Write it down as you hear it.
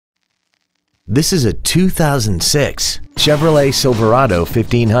This is a 2006 Chevrolet Silverado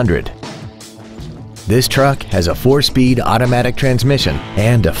 1500. This truck has a 4-speed automatic transmission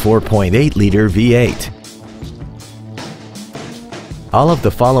and a 4.8-liter V8. All of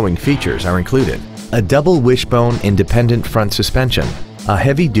the following features are included: a double wishbone independent front suspension, a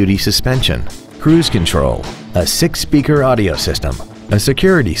heavy-duty suspension, cruise control, a 6-speaker audio system, a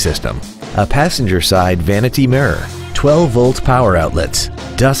security system, a passenger side vanity mirror, 12-volt power outlets,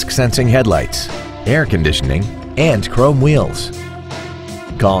 dusk-sensing headlights, air conditioning, and chrome wheels.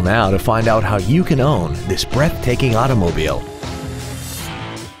 Call now to find out how you can own this breathtaking automobile.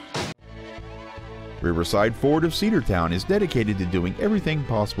 Riverside Ford of Cedartown is dedicated to doing everything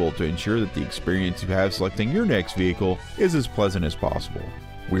possible to ensure that the experience you have selecting your next vehicle is as pleasant as possible.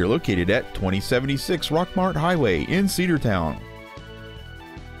 We are located at 2076 Rockmart Highway in Cedartown.